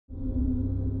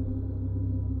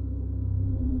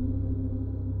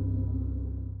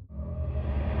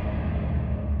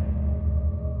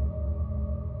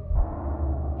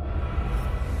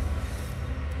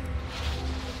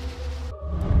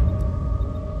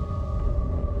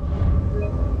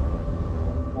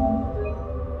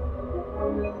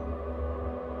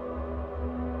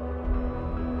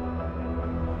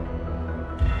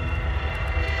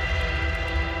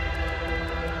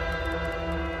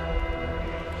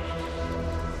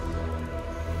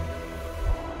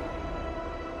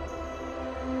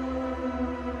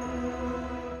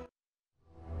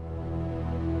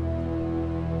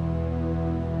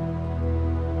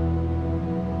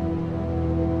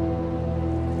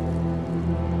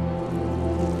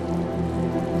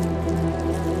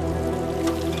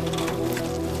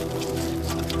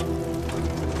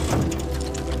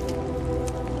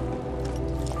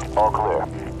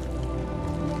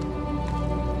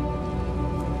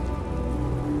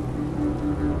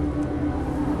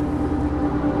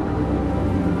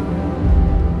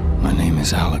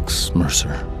name's Alex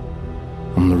Mercer.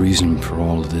 I'm the reason for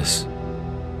all of this.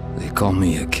 They call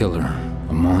me a killer,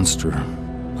 a monster,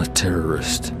 a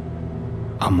terrorist.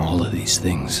 I'm all of these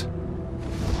things.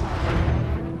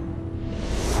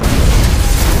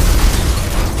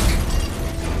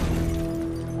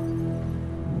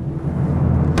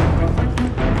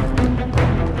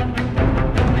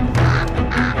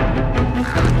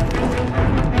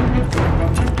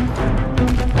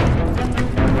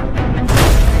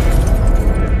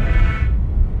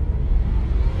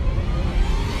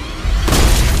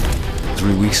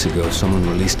 Weeks ago, someone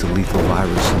released a lethal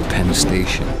virus in Penn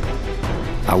Station.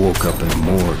 I woke up in a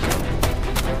morgue.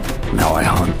 Now I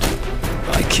hunt,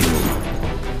 I kill,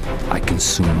 I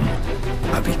consume,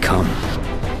 I become.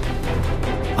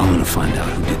 I'm gonna find out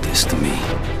who did this to me,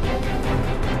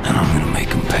 and I'm gonna make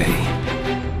them pay.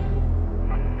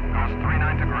 Ghost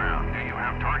 39 to ground. Do you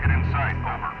have target in sight?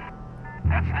 Over.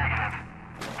 That's negative.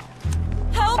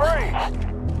 Help! Freeze!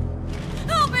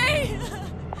 Help me!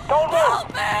 Don't move! Help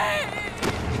me!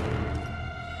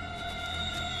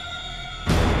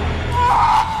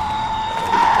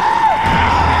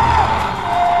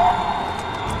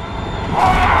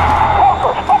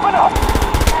 Open up!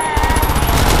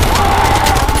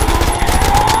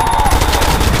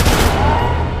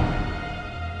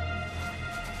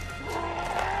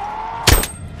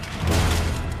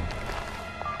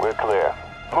 We're clear.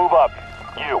 Move up.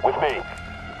 You, with me.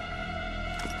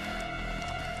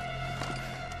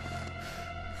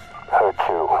 Her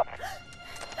too.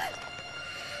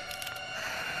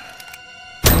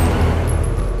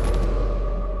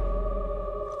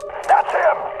 That's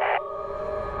him!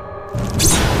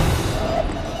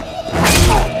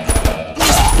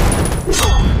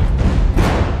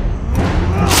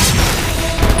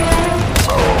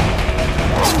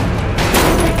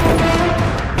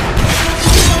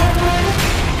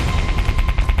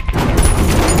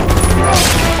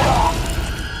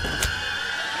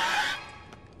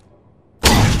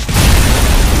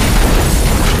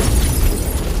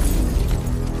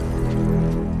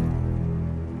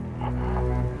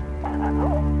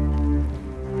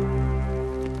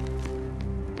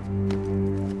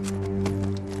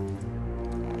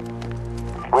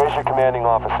 Where's your commanding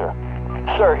officer?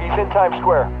 Sir, he's in Times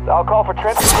Square. I'll call for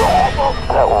transport.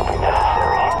 That won't be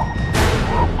necessary.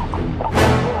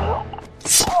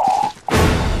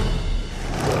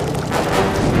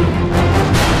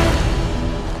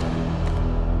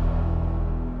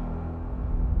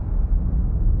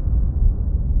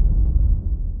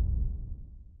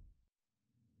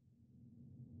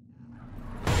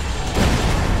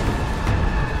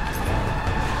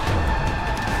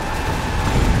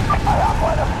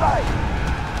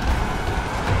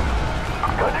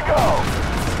 Good to go!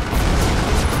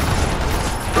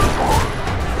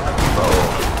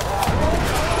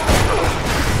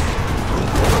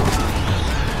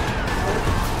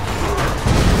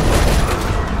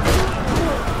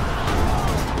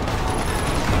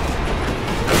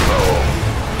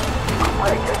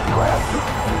 Break this crap!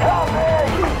 Help me!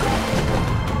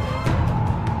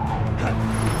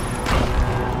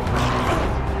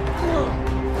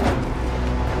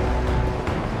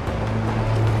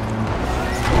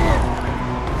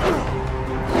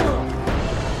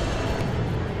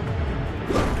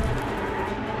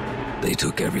 They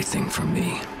took everything from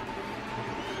me.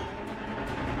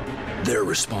 They're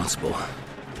responsible.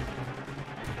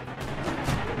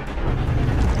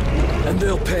 And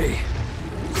they'll pay.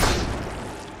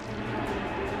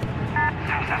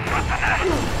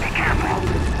 Be careful.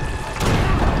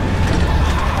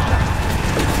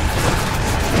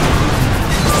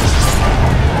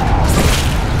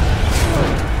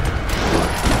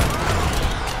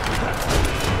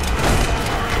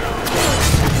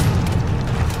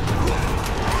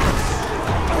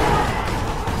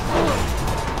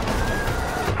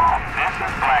 This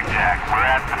is Blackjack. We're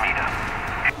at the meetup.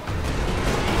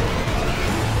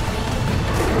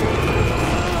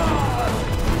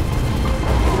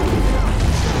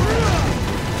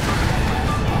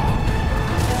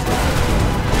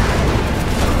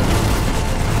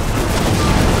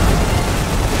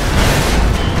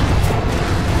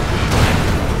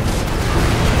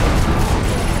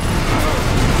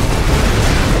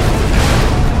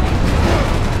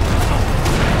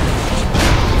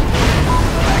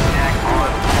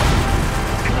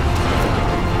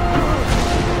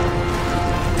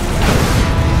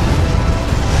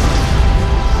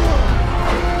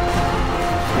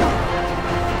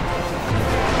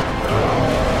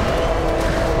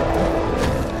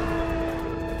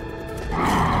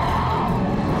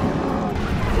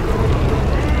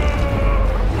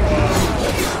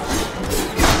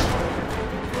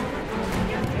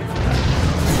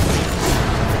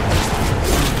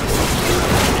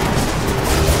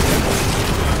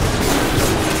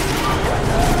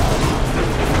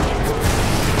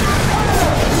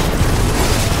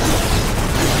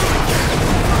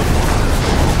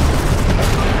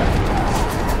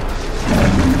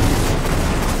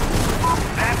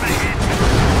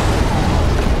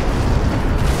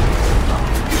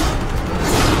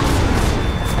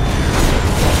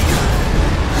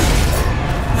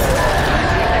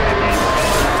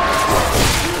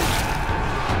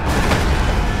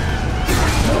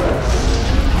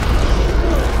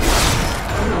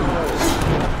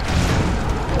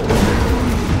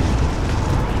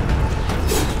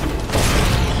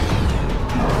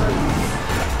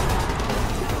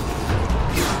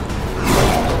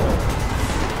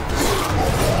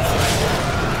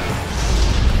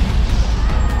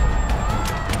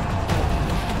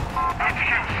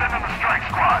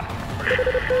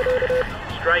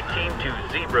 Strike team to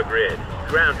Zebra Grid.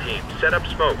 Ground team, set up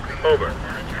smoke. Over.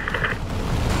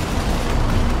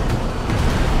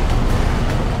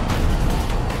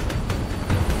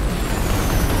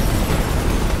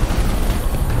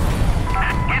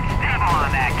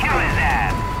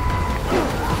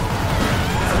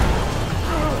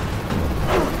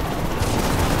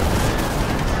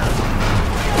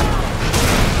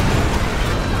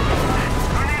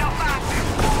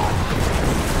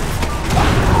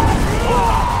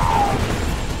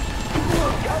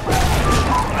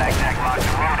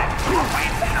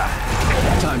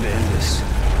 Time to end this.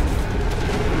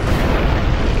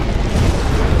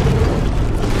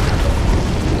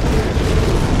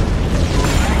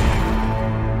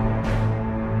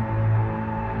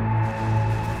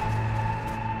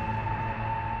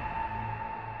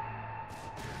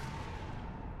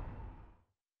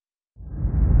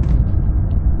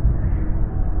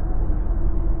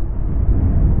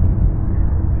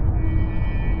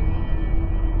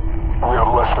 We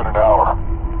have less than an hour.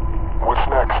 What's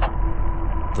next?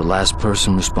 The last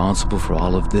person responsible for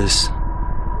all of this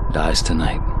dies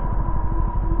tonight.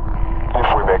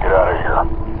 If we make it out of here,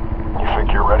 you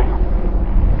think you're ready?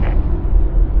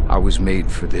 I was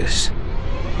made for this.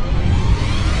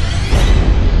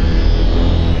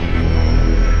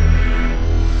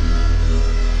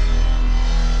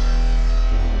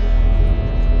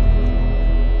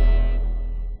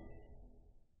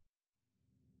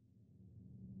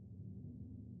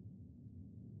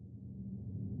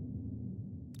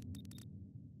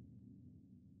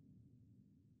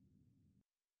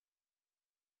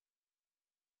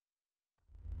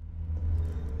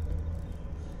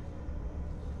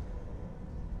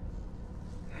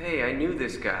 Hey, I knew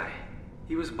this guy.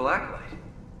 He was Blacklight.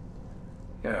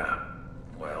 Yeah,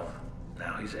 well,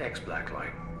 now he's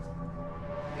ex-Blacklight.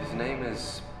 His name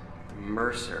is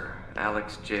Mercer,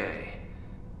 Alex J.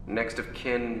 Next of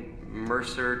kin,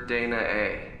 Mercer Dana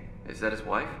A. Is that his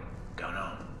wife? Don't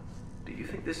know. Do you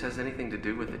think this has anything to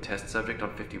do with the test subject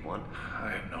on 51?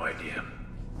 I have no idea.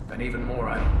 And even more,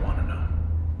 I don't want to know.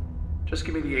 Just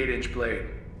give me the 8-inch blade.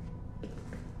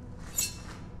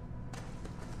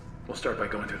 We'll start by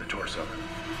going through the torso.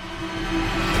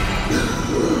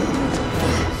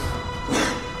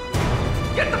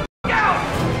 Get the f*** out!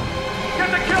 Get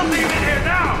the kill team in here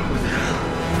now!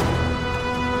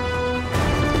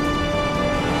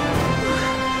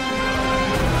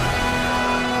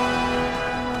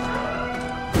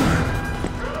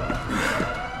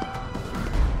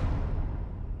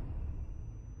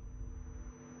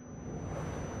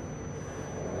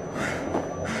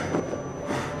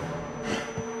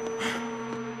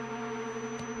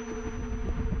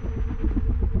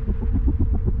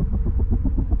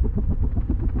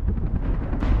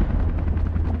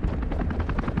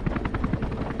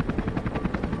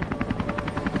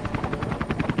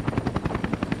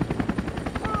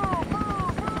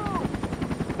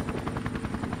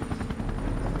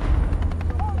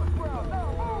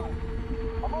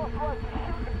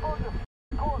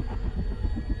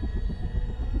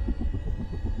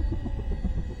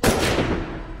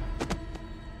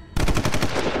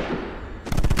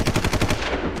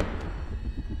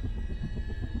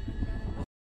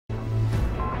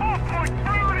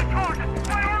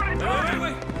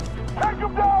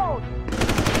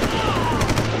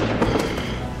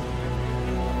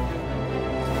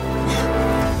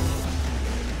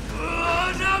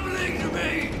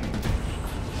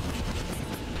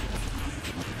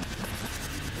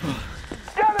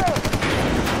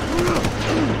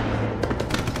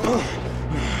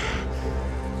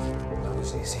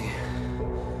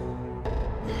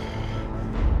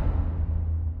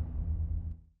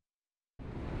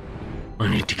 I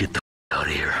need to get the out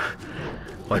of here.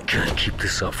 I can't keep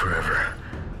this up forever.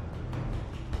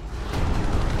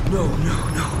 No, no,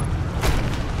 no.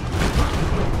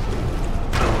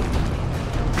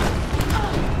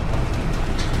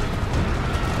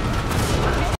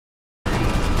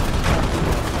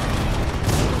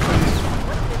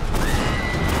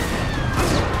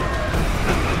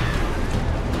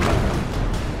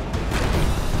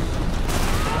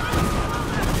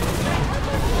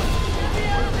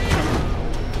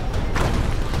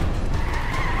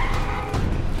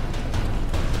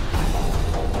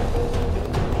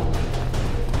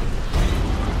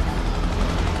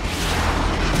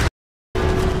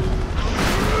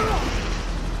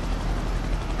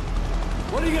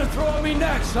 What are you gonna throw at me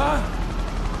next, huh?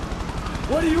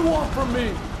 What do you want from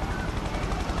me?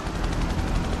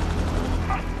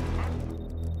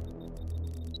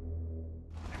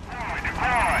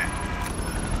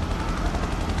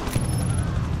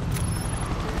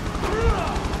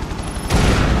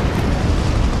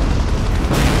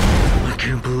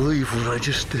 of what I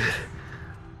just did.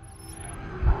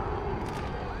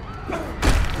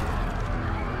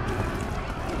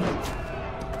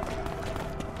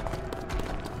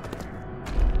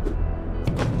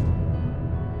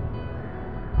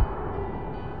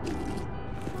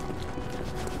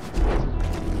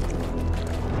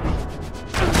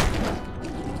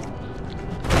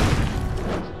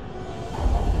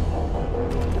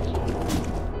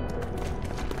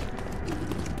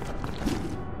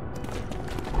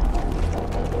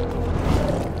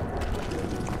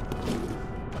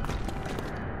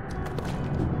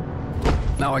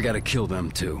 Now I gotta kill them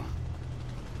too.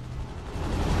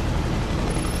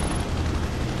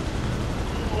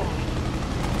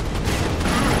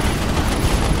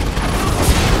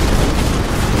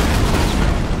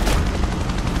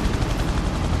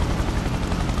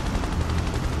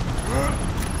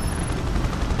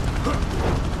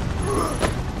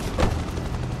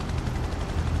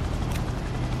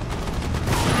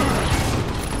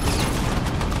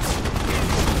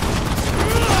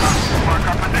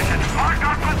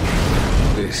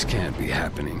 This can't be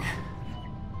happening.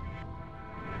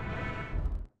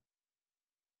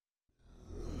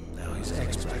 Now he's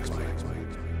expert.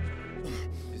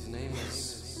 His name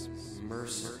is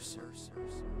Mercer.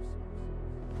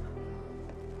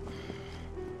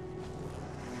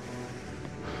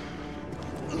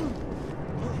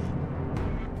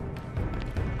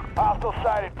 Hostile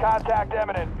sighted. Contact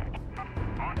imminent.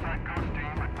 On-site ghost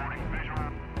team reporting visual.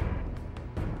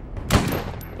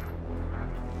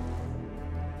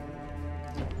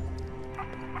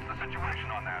 What's the situation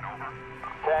on that, over?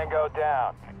 Tango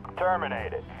down.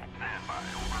 Terminated. Stand by,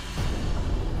 over.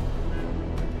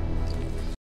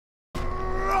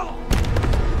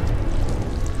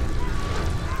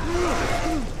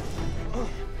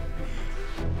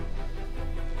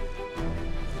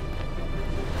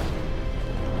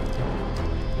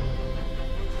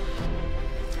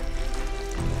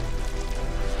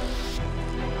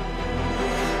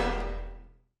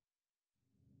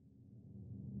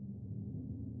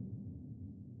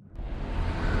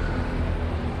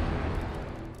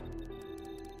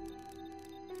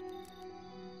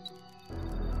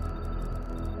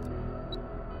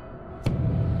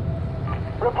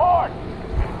 Report!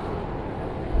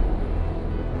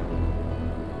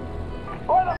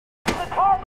 Where the f*** is the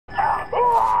car?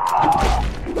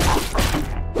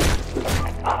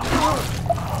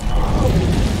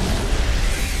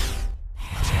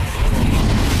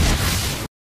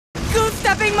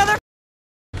 Goose-stepping mother...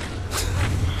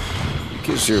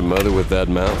 Kiss your mother with that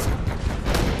mouth?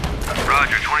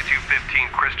 Roger, 2215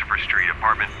 Christopher Street,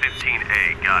 apartment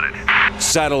 15A. Got it.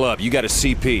 Saddle up, you got a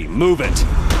CP. Move it!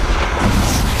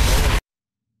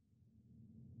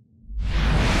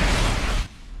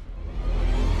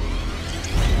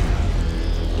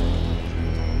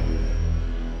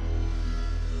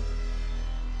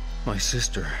 My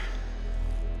sister.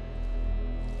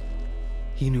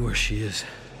 He knew where she is.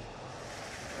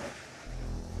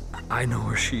 I know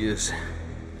where she is.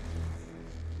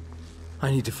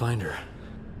 I need to find her.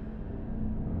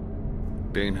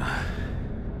 Dana.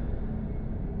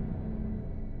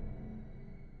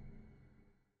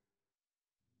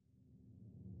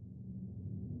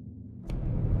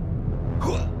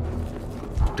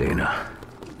 Dana.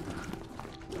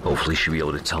 Hopefully she'll be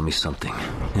able to tell me something.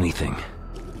 Anything.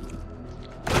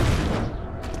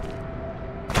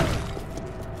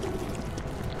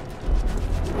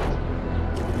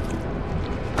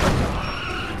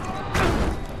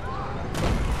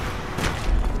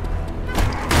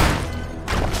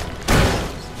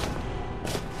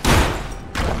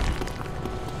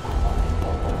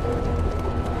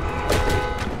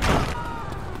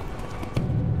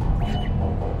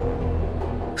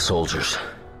 Soldiers.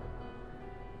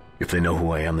 If they know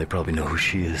who I am, they probably know who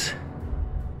she is.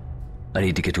 I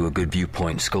need to get to a good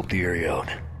viewpoint and scope the area out.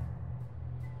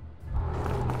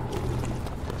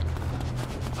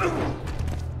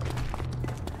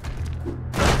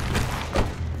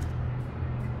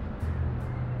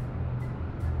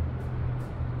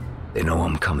 They know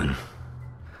I'm coming.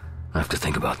 I have to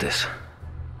think about this.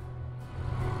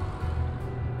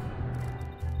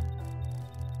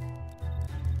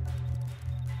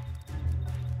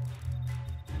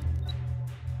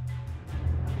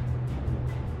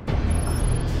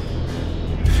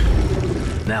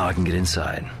 Now I can get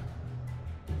inside.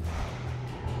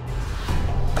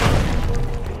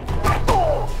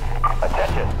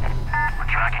 Attention. We're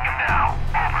tracking him now.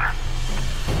 Over.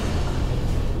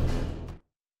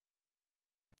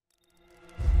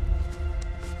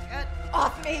 Get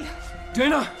off me!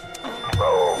 Dana!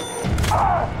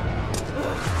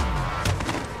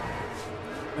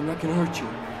 I'm not gonna hurt you.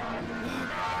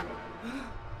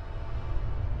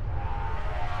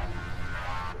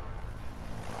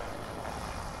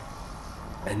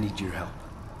 need your help.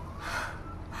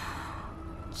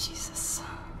 Jesus.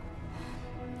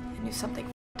 I knew something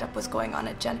f***ed up was going on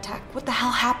at Gentech. What the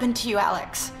hell happened to you,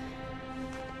 Alex?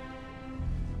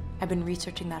 I've been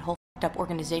researching that whole f***ed up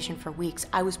organization for weeks.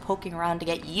 I was poking around to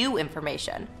get you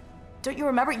information. Don't you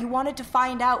remember? You wanted to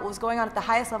find out what was going on at the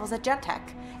highest levels at Gentech.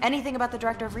 Anything about the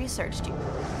director of research.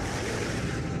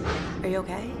 Are you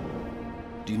okay?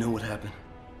 Do you know what happened?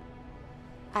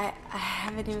 I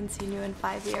haven't even seen you in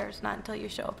 5 years, not until you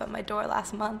show up at my door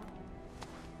last month.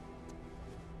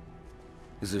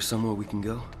 Is there somewhere we can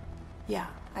go? Yeah,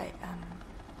 I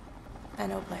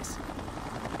know a place.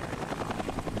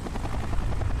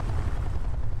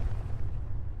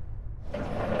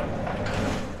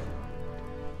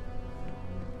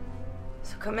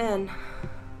 So come in.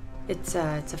 It's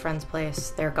a friend's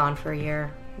place. They're gone for a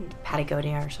year.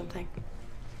 Patagonia or something.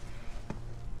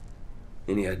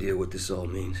 Any idea what this all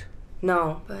means?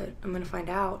 No, but I'm gonna find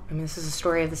out. I mean, this is the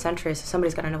story of the century, so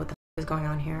somebody's gotta know what the f is going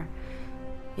on here.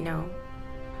 You know,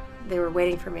 they were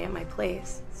waiting for me at my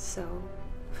place, so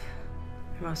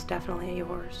they're most definitely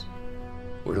yours.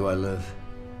 Where do I live?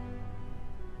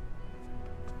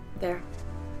 There.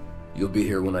 You'll be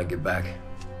here when I get back.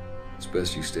 It's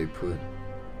best you stay put.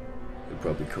 They'll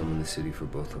probably come in the city for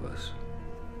both of us.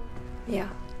 Yeah.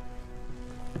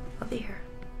 I'll be here.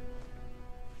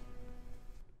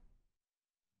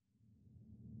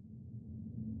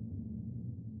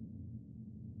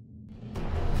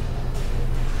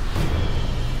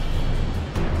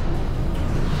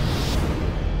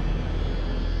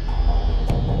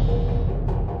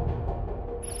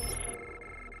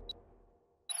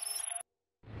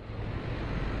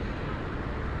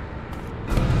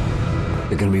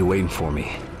 They're gonna be waiting for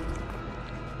me.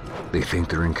 They think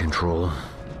they're in control,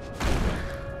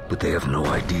 but they have no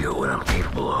idea what I'm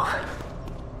capable of.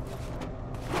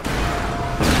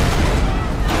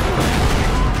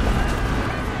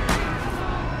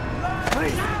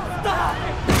 Please, stop!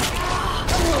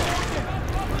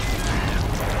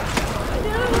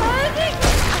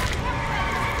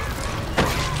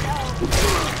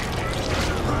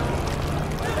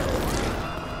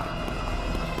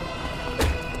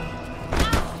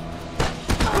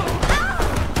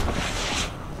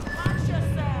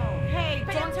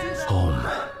 Home.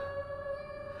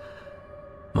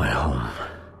 My home.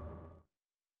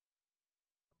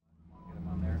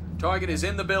 Target is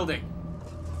in the building.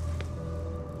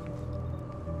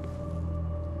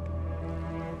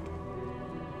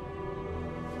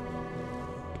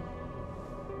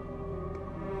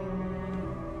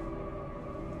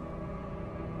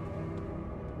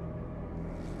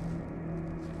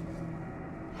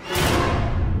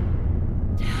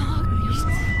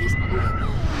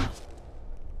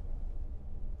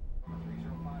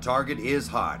 Target is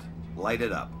hot. Light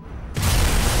it up.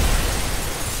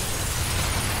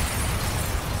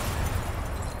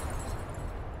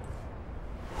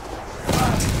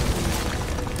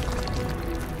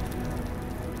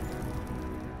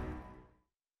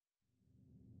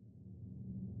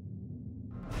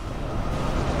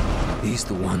 He's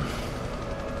the one.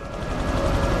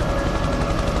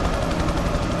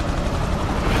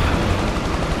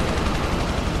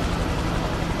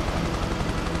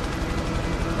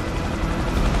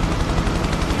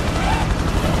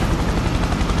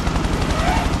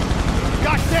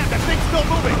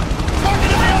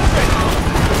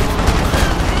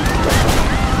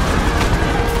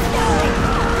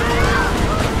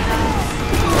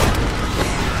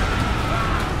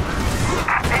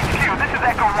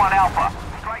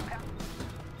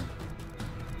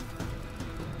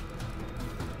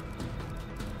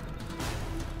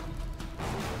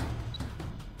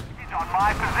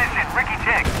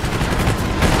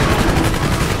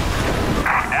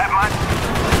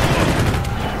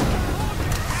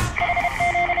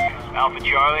 Alpha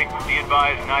Charlie, be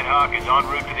advised Nighthawk is en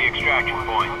route to the extraction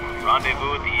point.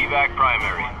 Rendezvous at the evac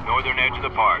primary, northern edge of the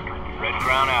park. Red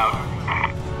Crown out.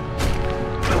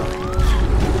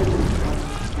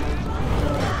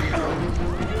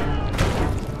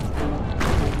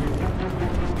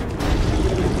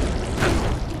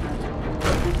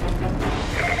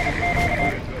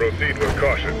 Proceed with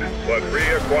caution, but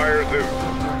reacquire Zoo.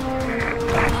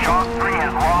 Chalk 3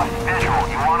 has lost visual.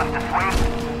 You want us to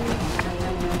swing?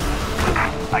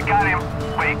 I got him.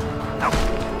 Wait. Nope.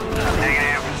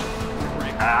 Negative.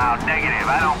 Negative.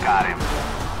 I don't got him.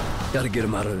 Gotta get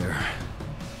him out of there.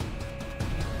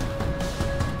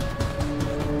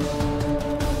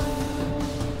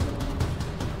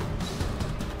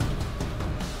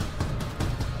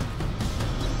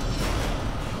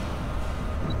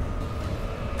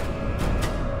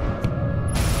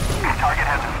 Target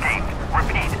has escaped.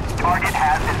 Repeat. Target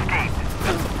has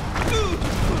escaped.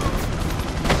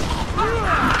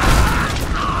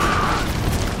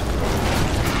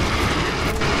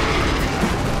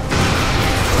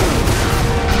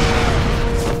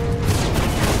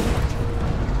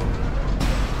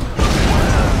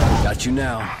 you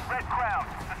now. Red Crown,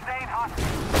 sustained hostage.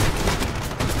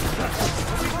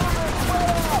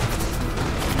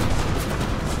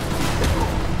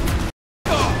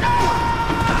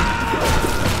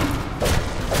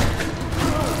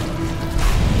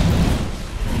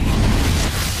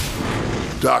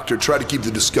 Doctor, try to keep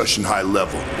the discussion high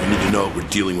level. We need to know what we're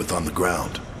dealing with on the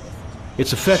ground.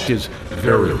 Its effect is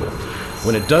variable.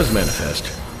 When it does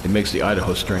manifest, it makes the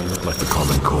Idaho strain look like the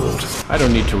common cold. I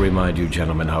don't need to remind you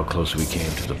gentlemen how close we came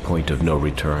to the point of no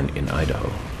return in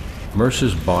Idaho.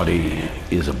 Mercer's body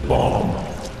is a bomb,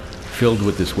 filled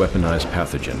with this weaponized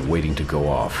pathogen waiting to go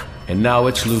off. And now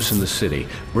it's loose in the city.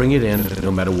 Bring it in,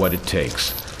 no matter what it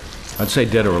takes. I'd say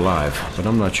dead or alive, but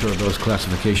I'm not sure those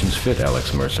classifications fit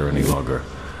Alex Mercer any longer.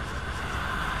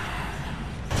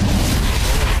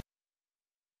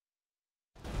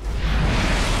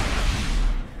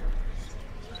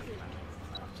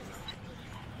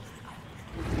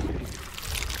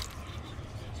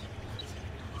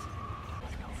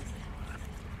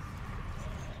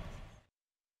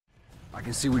 I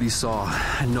can see what he saw.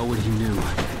 I know what he knew.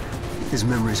 His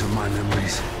memories are my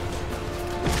memories.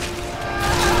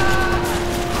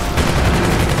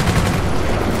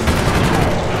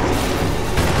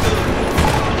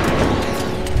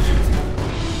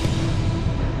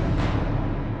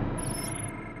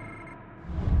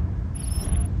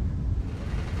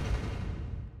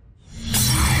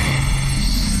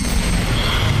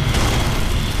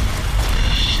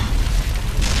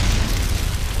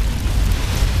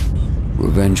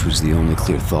 Revenge was the only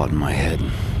clear thought in my head.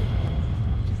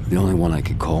 The only one I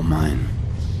could call mine.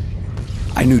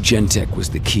 I knew Gentek was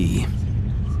the key.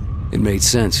 It made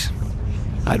sense.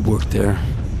 I'd worked there.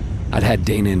 I'd had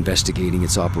Dana investigating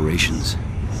its operations.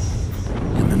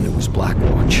 And then there was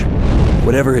Blackwatch.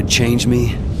 Whatever had changed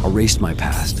me, erased my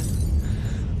past.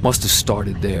 Must have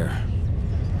started there.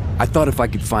 I thought if I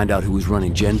could find out who was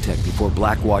running Gentek before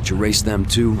Blackwatch erased them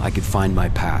too, I could find my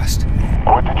past.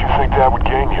 What did you think that would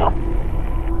gain you?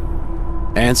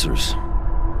 Answers.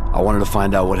 I wanted to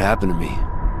find out what happened to me.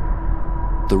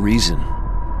 The reason.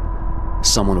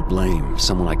 Someone to blame,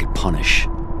 someone I could punish.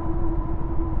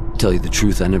 Tell you the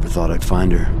truth, I never thought I'd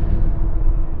find her.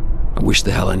 I wish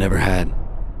the hell I never had.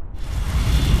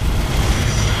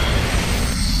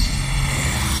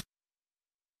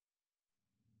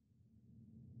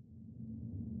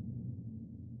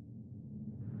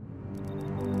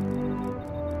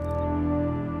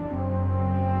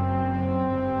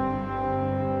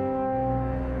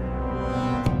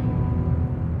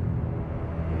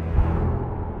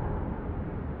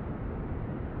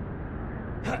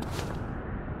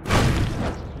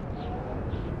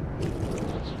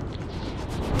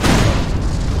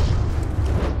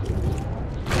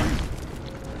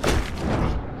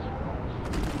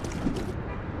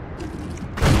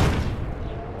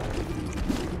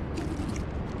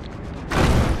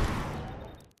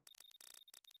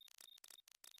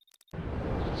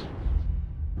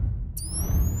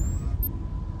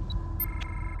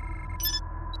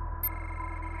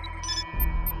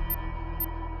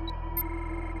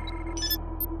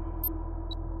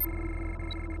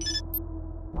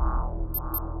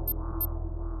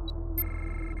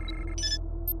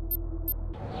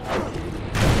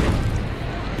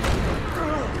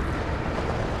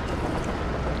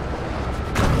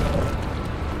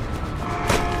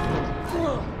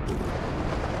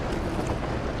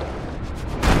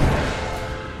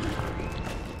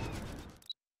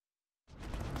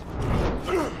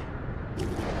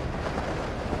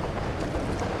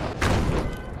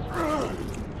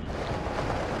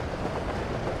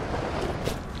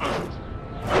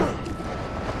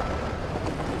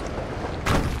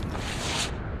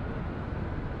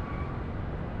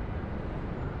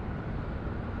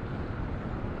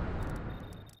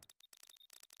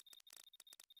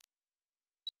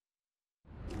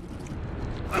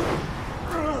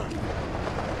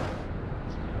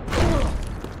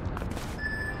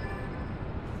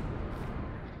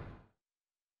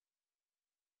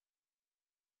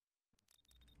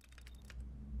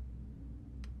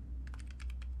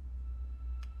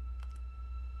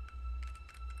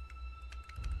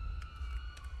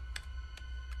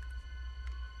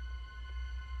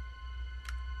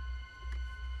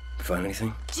 Find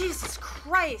anything? Jesus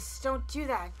Christ, don't do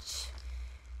that.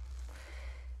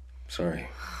 Sorry.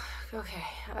 Okay,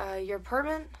 your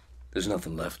apartment? There's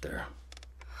nothing left there.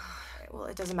 Well,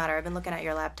 it doesn't matter. I've been looking at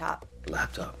your laptop.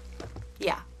 Laptop?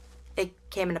 Yeah. It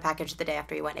came in a package the day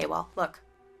after you went AWOL. Look.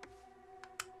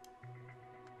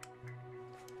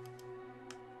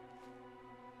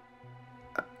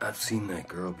 I've seen that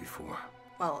girl before.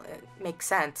 Well, it makes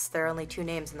sense. There are only 2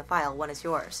 names in the file. One is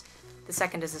yours. The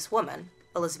second is this woman.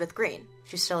 Elizabeth Green.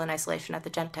 She's still in isolation at the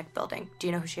Gentech building. Do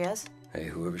you know who she is? Hey,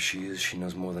 whoever she is, she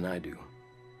knows more than I do.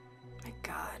 My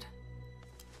God.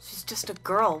 She's just a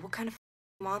girl. What kind of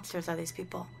monsters are these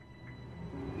people?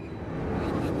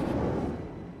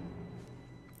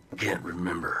 Can't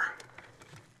remember.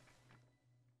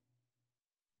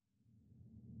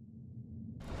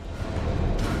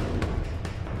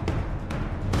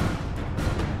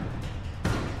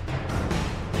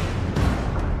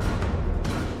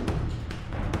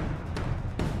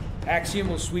 Axiom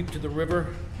will sweep to the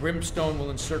river. Brimstone will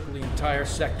encircle the entire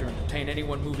sector and detain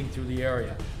anyone moving through the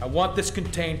area. I want this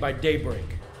contained by daybreak.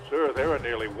 Sir, there are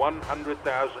nearly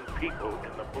 100,000 people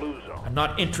in the blue zone. I'm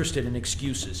not interested in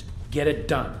excuses. Get it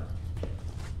done.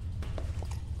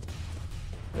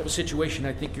 We have a situation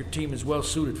I think your team is well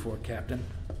suited for, Captain.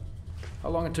 How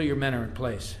long until your men are in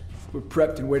place? We're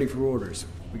prepped and waiting for orders.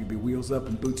 We can be wheels up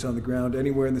and boots on the ground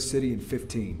anywhere in the city in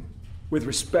 15. With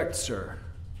respect, sir,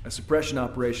 a suppression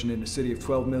operation in a city of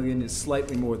 12 million is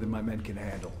slightly more than my men can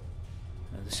handle.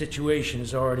 The situation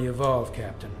has already evolved,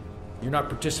 Captain. You're not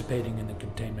participating in the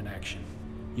containment action.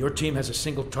 Your team has a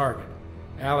single target,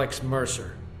 Alex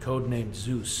Mercer, codenamed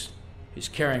Zeus. He's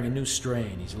carrying a new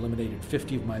strain. He's eliminated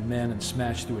 50 of my men and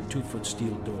smashed through a 2-foot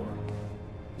steel door.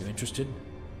 You interested?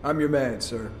 I'm your man,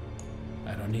 sir.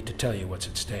 I don't need to tell you what's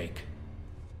at stake.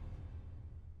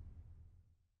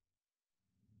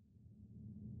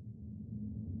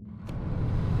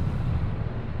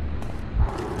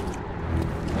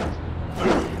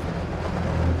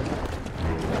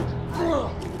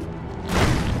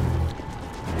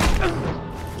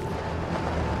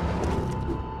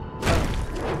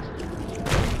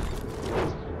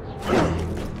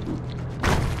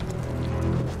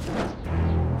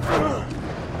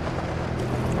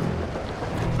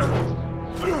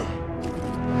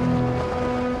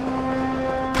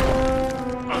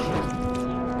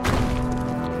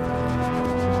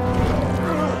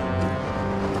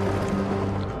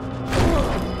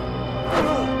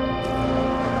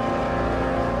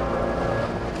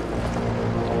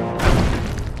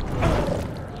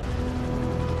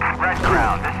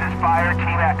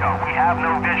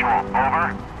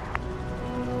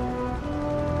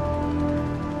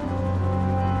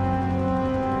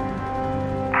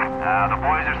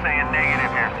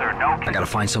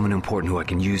 Find someone important who I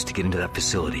can use to get into that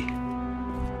facility.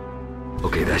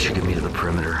 Okay, that should get me to the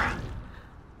perimeter.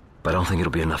 But I don't think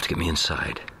it'll be enough to get me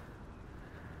inside.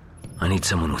 I need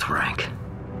someone with rank.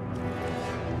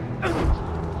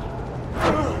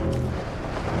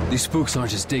 These spooks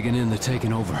aren't just digging in, they're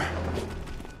taking over.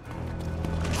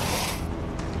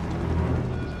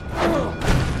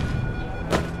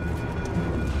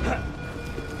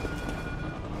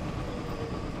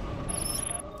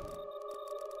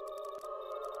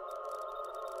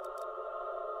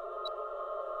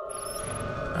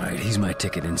 He's my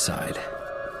ticket inside.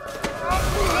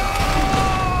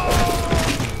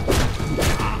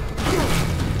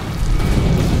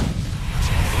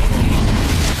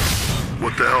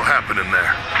 What the hell happened in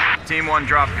there? Team 1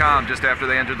 dropped comm just after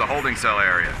they entered the holding cell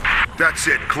area. That's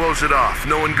it. Close it off.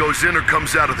 No one goes in or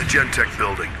comes out of the Gentech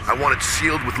building. I want it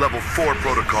sealed with level 4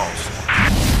 protocols.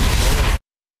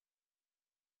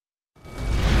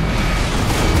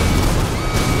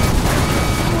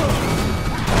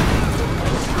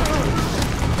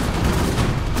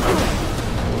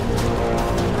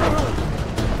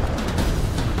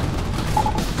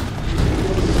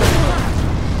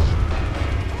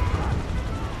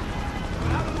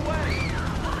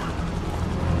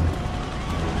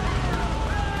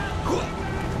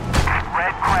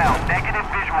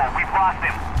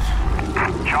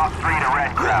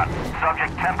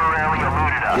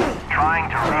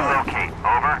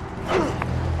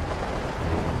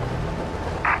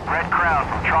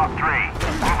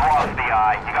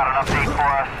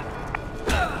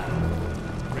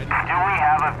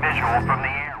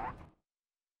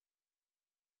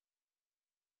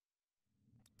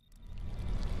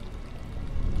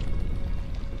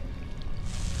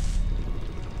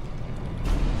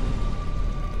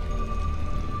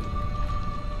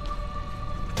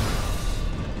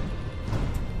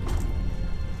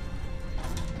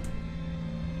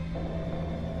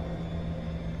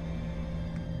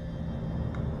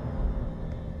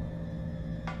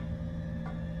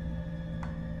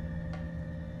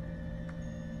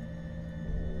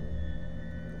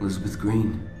 Elizabeth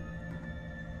Green.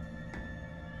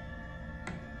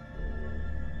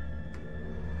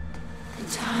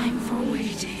 The time for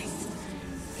waiting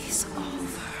is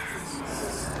over.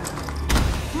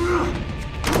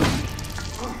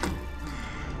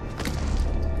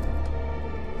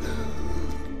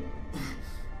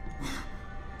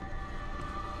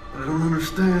 I don't understand.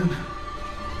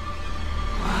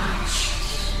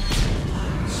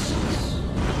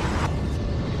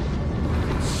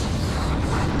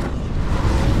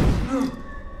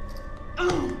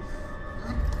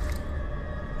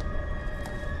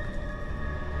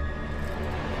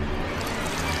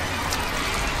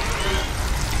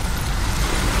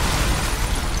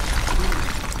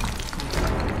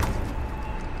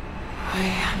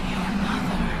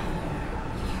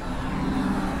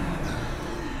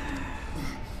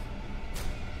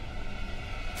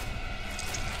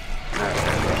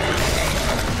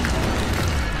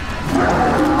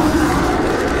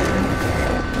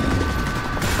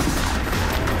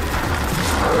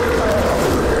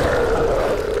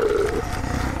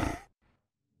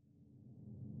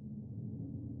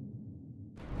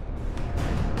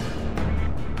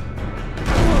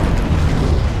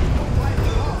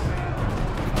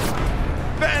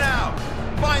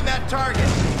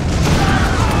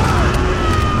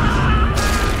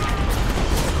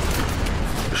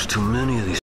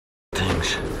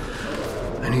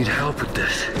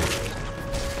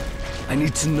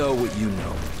 need to know what you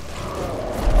know.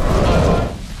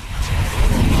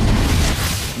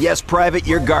 Yes, Private,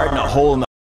 you're guarding a hole in the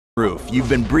roof. You've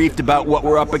been briefed about what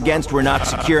we're up against. We're not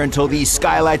secure until these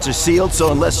skylights are sealed,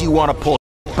 so unless you want to pull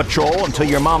patrol until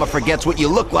your mama forgets what you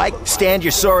look like, stand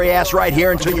your sorry ass right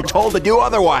here until you're told to do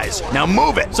otherwise. Now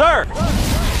move it! Sir!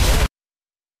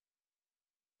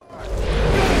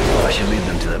 I should lead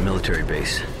them to that military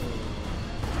base.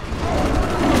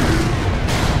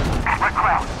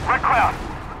 Red Cloud!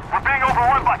 We're being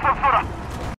overrun by some sort of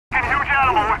huge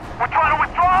animal. We're trying to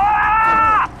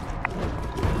withdraw!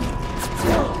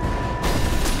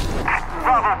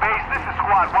 Bravo base, this is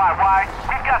Squad YY.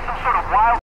 We've got some sort of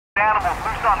wild animals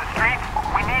loose on the streets.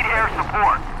 We need air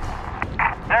support.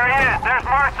 There he is. There's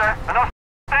Mercer. And those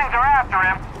things are after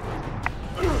him.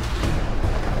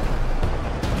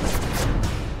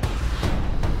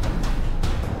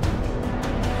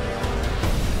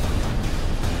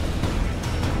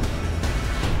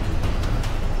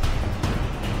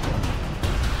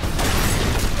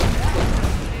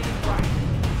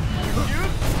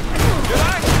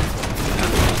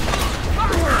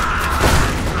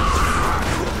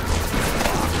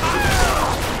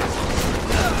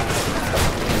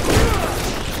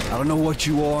 I don't know what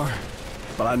you are,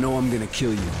 but I know I'm gonna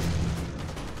kill you.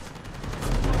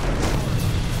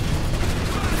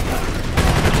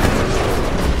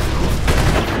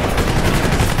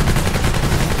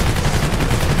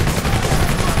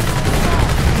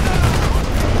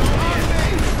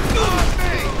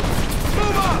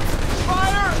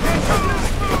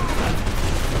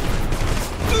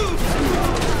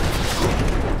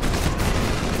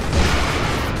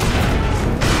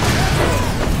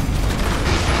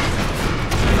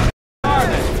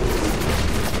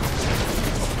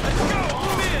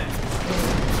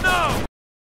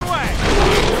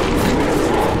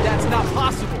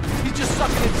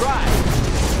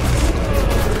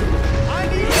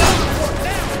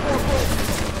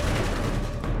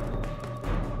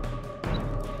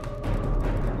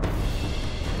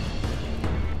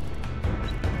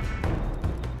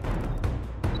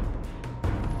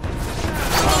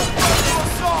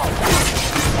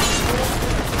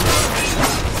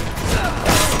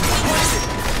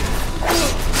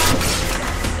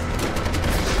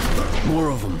 More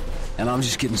of them, and I'm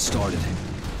just getting started.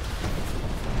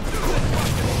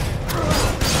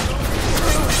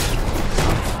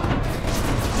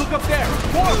 Look up there!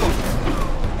 More of them!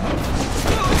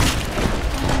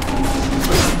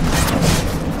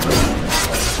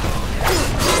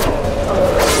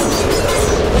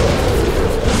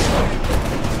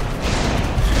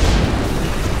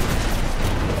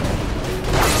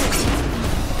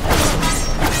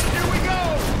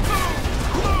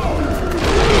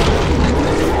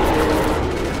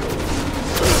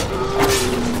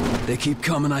 They keep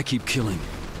coming, I keep killing.